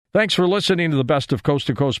Thanks for listening to the Best of Coast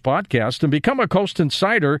to Coast podcast, and become a Coast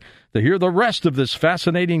Insider to hear the rest of this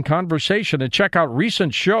fascinating conversation and check out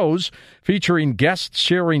recent shows featuring guests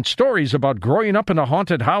sharing stories about growing up in a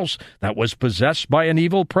haunted house that was possessed by an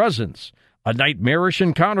evil presence, a nightmarish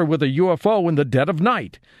encounter with a UFO in the dead of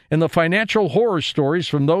night, and the financial horror stories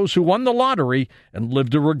from those who won the lottery and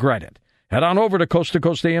lived to regret it. Head on over to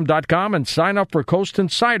coasttocoastam.com and sign up for Coast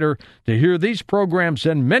Insider to hear these programs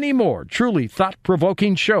and many more truly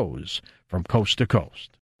thought-provoking shows from coast to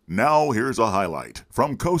coast. Now here's a highlight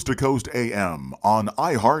from Coast to Coast AM on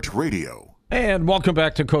iHeartRadio. And welcome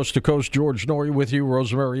back to Coast. George Norrie with you,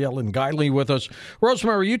 Rosemary Ellen Guiley with us.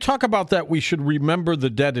 Rosemary, you talk about that we should remember the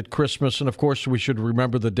dead at Christmas, and of course we should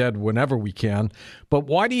remember the dead whenever we can. But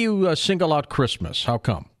why do you single out Christmas? How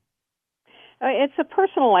come? It's a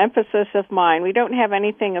personal emphasis of mine. We don't have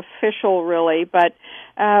anything official, really, but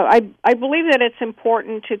I believe that it's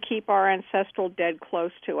important to keep our ancestral dead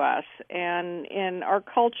close to us. And in our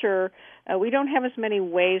culture, we don't have as many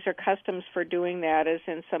ways or customs for doing that as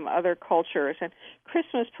in some other cultures. And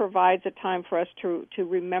Christmas provides a time for us to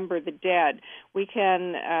remember the dead. We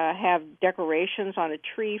can have decorations on a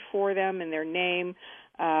tree for them in their name.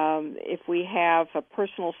 If we have a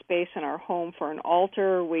personal space in our home for an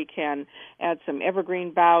altar, we can add some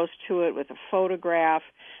evergreen boughs to it with a photograph,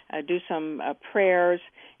 do some prayers,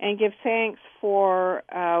 and give thanks for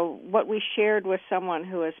what we shared with someone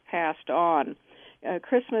who has passed on.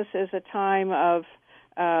 Christmas is a time of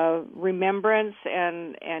remembrance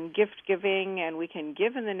and gift giving, and we can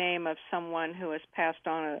give in the name of someone who has passed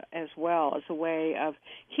on as well as a way of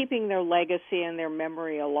keeping their legacy and their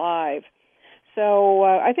memory alive. So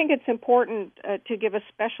I think it's important to give a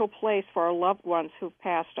special place for our loved ones who've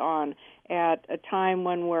passed on at a time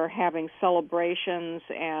when we're having celebrations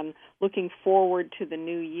and looking forward to the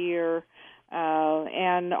new year,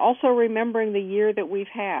 and also remembering the year that we've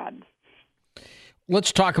had.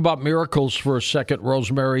 Let's talk about miracles for a second,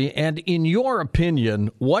 Rosemary. And in your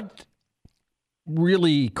opinion, what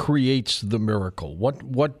really creates the miracle?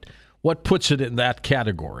 What puts it in that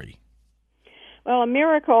category? Well, a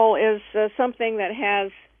miracle is something that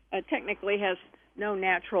technically has no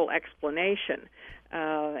natural explanation.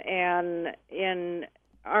 And in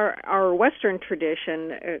our Western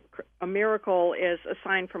tradition, a miracle is a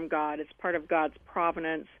sign from God. It's part of God's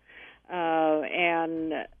providence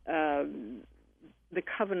and the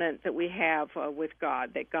covenant that we have with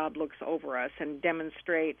God, that God looks over us and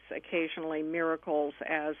demonstrates occasionally miracles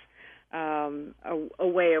as a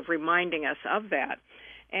way of reminding us of that.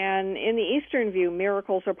 And in the Eastern view,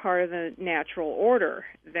 miracles are part of the natural order,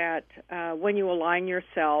 that when you align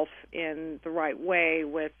yourself in the right way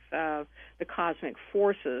with the cosmic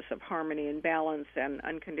forces of harmony and balance and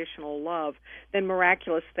unconditional love, then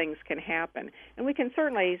miraculous things can happen. And we can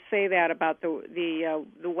certainly say that about the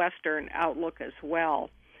Western outlook as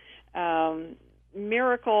well.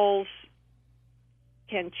 Miracles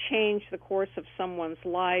can change the course of someone's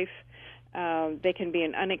life. They can be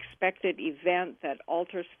an unexpected event that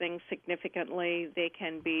alters things significantly. They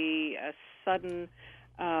can be a sudden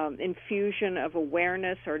infusion of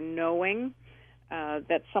awareness or knowing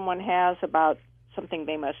that someone has about something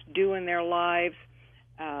they must do in their lives.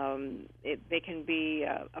 They can be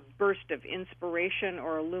a burst of inspiration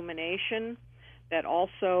or illumination that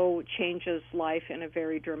also changes life in a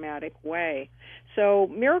very dramatic way. So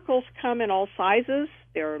miracles come in all sizes.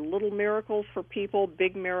 There are little miracles for people,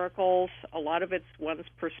 big miracles. A lot of it's one's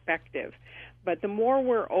perspective. But the more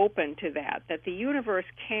we're open to that the universe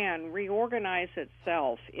can reorganize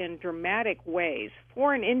itself in dramatic ways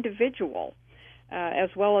for an individual as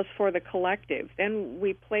well as for the collective, then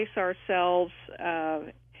we place ourselves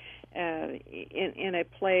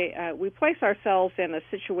we place ourselves in a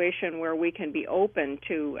situation where we can be open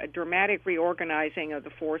to a dramatic reorganizing of the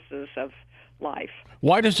forces of life.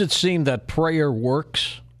 Why does it seem that prayer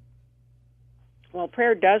works? Well,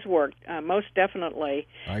 prayer does work, most definitely.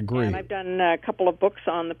 I agree. And I've done a couple of books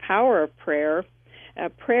on the power of prayer.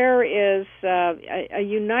 Prayer is a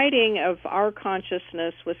uniting of our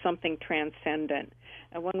consciousness with something transcendent.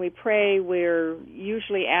 When we pray, we're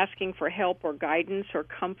usually asking for help or guidance or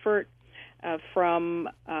comfort from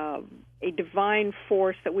a divine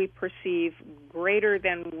force that we perceive greater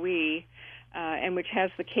than we, and which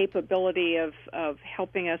has the capability of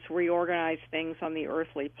helping us reorganize things on the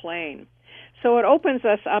earthly plane. So it opens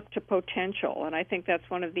us up to potential, and I think that's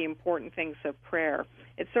one of the important things of prayer.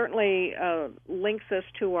 It certainly links us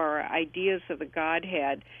to our ideas of the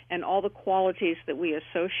Godhead and all the qualities that we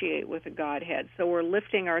associate with the Godhead. So we're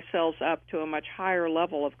lifting ourselves up to a much higher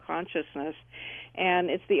level of consciousness, and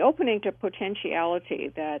it's the opening to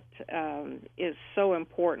potentiality that is so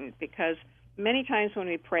important, because many times when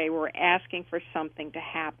we pray, we're asking for something to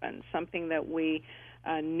happen, something that we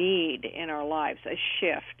need in our lives, a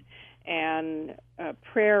shift. And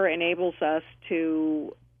prayer enables us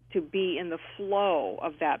to be in the flow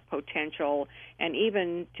of that potential and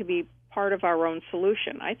even to be part of our own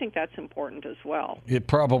solution. I think that's important as well. It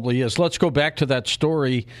probably is. Let's go back to that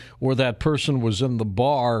story where that person was in the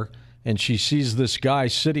bar and she sees this guy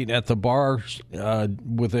sitting at the bar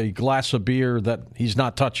with a glass of beer that he's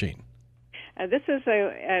not touching. This is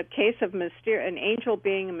a case of an angel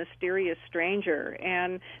being a mysterious stranger.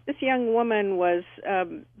 And this young woman was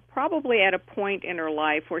probably at a point in her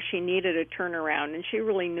life where she needed a turnaround, and she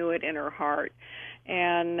really knew it in her heart.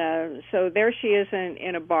 And so there she is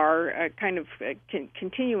in a bar, kind of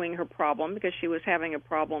continuing her problem because she was having a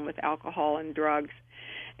problem with alcohol and drugs.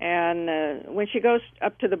 And when she goes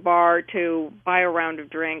up to the bar to buy a round of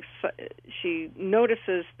drinks, she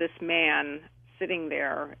notices this man sitting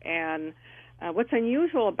there. And what's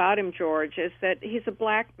unusual about him, George, is that he's a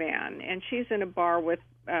black man, and she's in a bar with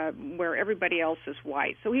where everybody else is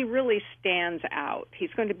white. So he really stands out.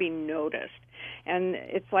 He's going to be noticed. And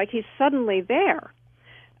it's like he's suddenly there.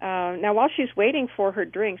 Now, while she's waiting for her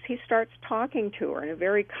drinks, he starts talking to her in a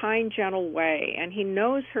very kind, gentle way, and he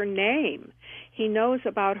knows her name. He knows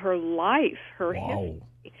about her life, her history,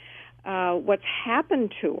 what's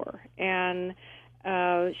happened to her. And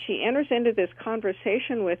she enters into this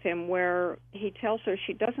conversation with him where he tells her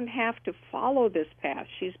she doesn't have to follow this path.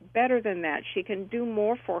 She's better than that. She can do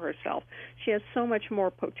more for herself. She has so much more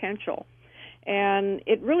potential. And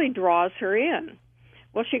it really draws her in.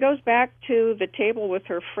 Well, she goes back to the table with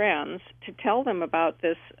her friends to tell them about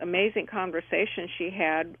this amazing conversation she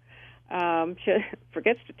had. She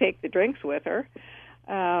forgets to take the drinks with her.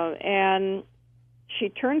 And she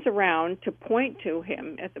turns around to point to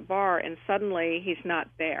him at the bar, and suddenly he's not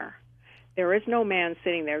there. There is no man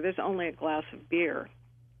sitting there. There's only a glass of beer.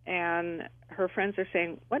 And her friends are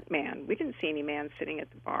saying, "What man? We didn't see any man sitting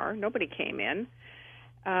at the bar. Nobody came in."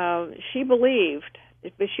 She believed,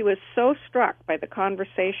 but she was so struck by the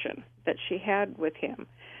conversation that she had with him.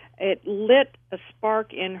 It lit a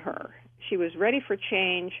spark in her. She was ready for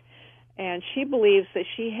change, and she believes that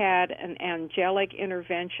she had an angelic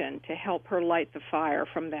intervention to help her light the fire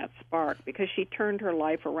from that spark, because she turned her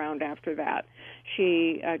life around after that.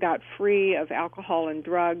 She got free of alcohol and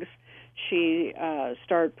drugs. She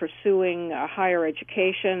started pursuing a higher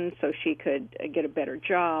education so she could get a better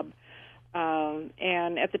job.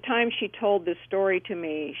 And at the time she told this story to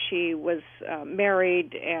me, she was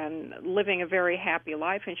married and living a very happy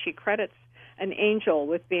life, and she credits an angel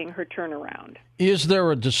with being her turnaround. Is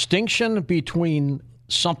there a distinction between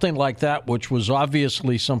something like that, which was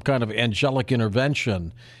obviously some kind of angelic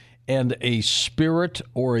intervention, and a spirit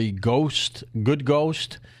or a ghost, good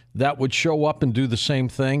ghost, that would show up and do the same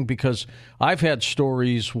thing? Because I've had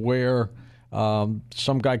stories where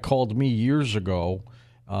some guy called me years ago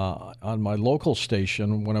on my local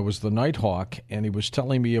station when I was the Nighthawk, and he was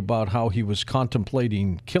telling me about how he was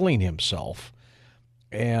contemplating killing himself.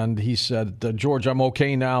 And he said, "George, I'm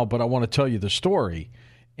okay now, but I want to tell you the story."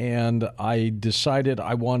 And I decided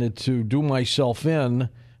I wanted to do myself in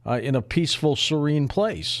a peaceful, serene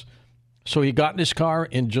place. So he got in his car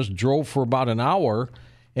and just drove for about an hour,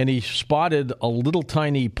 and he spotted a little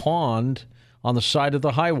tiny pond on the side of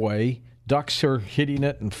the highway. Ducks are hitting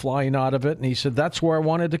it and flying out of it. And he said, "That's where I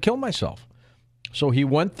wanted to kill myself." So he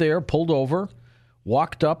went there, pulled over,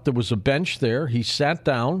 walked up. There was a bench there. He sat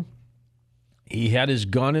down. He had his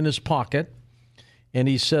gun in his pocket. And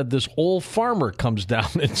he said this old farmer comes down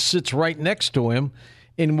and sits right next to him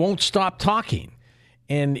and won't stop talking.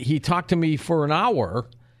 And he talked to me for an hour.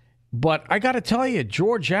 But I got to tell you,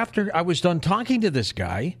 George, after I was done talking to this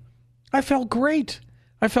guy, I felt great.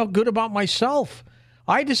 I felt good about myself.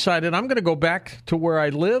 I decided I'm going to go back to where I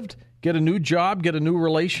lived, get a new job, get a new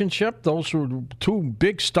relationship. Those were two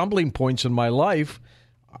big stumbling points in my life.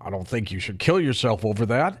 I don't think you should kill yourself over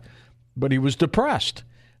that. But he was depressed.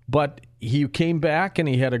 But he came back and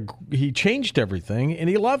he changed everything, and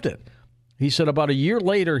he loved it. He said about a year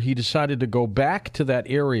later, he decided to go back to that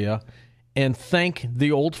area and thank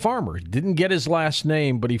the old farmer. He didn't get his last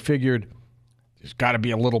name, but he figured there's got to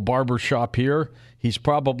be a little barber shop here. He's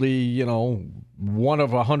probably, one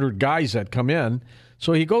of 100 guys that come in.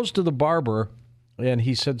 So he goes to the barber, and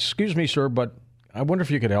he said, "Excuse me, sir, but I wonder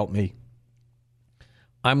if you could help me.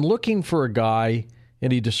 I'm looking for a guy,"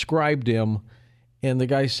 and he described him. And the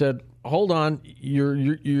guy said, "Hold on,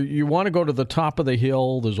 you want to go to the top of the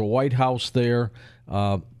hill. There's a White House there.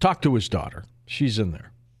 Talk to his daughter. She's in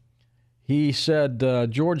there." He said,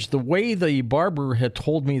 "George, the way the barber had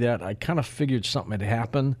told me that, I kind of figured something had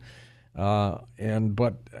happened.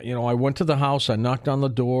 But I went to the house. I knocked on the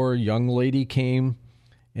door. A young lady came,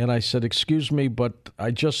 and I said, "Excuse me, but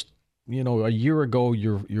I just, a year ago,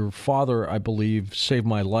 your father, I believe, saved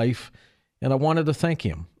my life, and I wanted to thank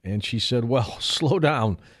him." And she said, "Well, slow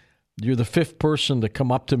down. You're the fifth person to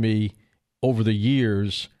come up to me over the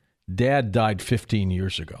years. Dad died 15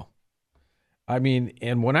 years ago." I mean,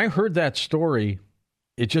 and when I heard that story,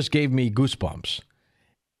 it just gave me goosebumps.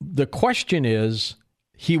 The question is,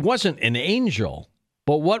 he wasn't an angel,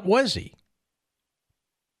 but what was he?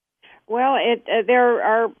 Well, there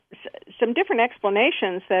are some different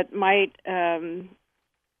explanations that might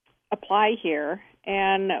apply here.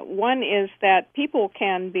 And one is that people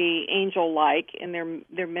can be angel-like in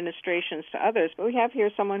their ministrations to others, but we have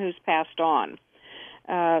here someone who's passed on.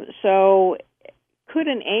 So could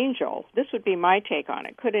an angel, this would be my take on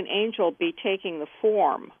it, could an angel be taking the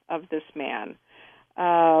form of this man?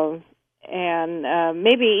 And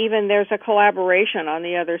maybe even there's a collaboration on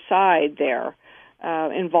the other side there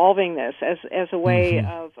involving this as a way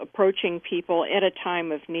of approaching people at a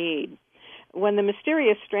time of need. When the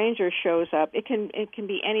mysterious stranger shows up, it can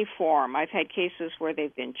be any form. I've had cases where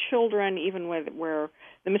they've been children, even where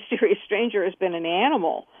the mysterious stranger has been an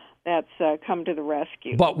animal that's come to the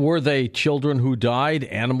rescue. But were they children who died,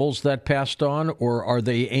 animals that passed on, or are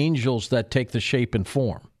they angels that take the shape and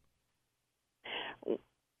form?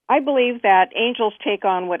 I believe that angels take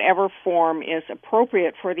on whatever form is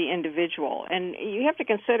appropriate for the individual. And you have to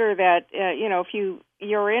consider that, if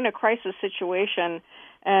you're in a crisis situation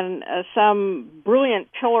and some brilliant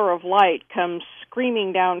pillar of light comes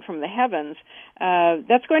screaming down from the heavens,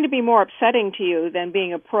 that's going to be more upsetting to you than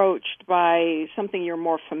being approached by something you're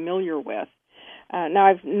more familiar with. Now,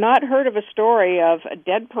 I've not heard of a story of a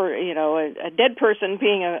dead person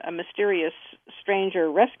being a mysterious stranger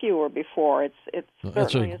rescuer before. It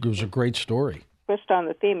was a great story. Twist on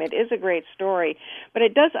the theme. It is a great story, but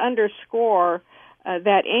it does underscore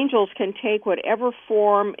that angels can take whatever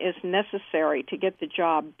form is necessary to get the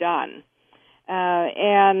job done.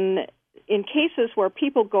 And in cases where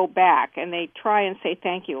people go back and they try and say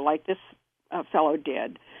thank you, like this fellow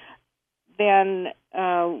did, then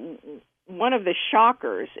one of the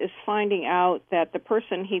shockers is finding out that the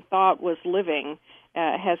person he thought was living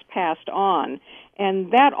has passed on.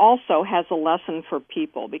 And that also has a lesson for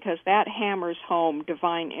people because that hammers home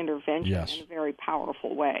divine intervention in a very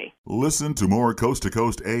powerful way. Listen to more Coast to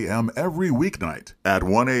Coast AM every weeknight at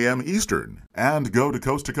 1 a.m. Eastern and go to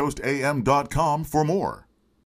coasttocoastam.com for more.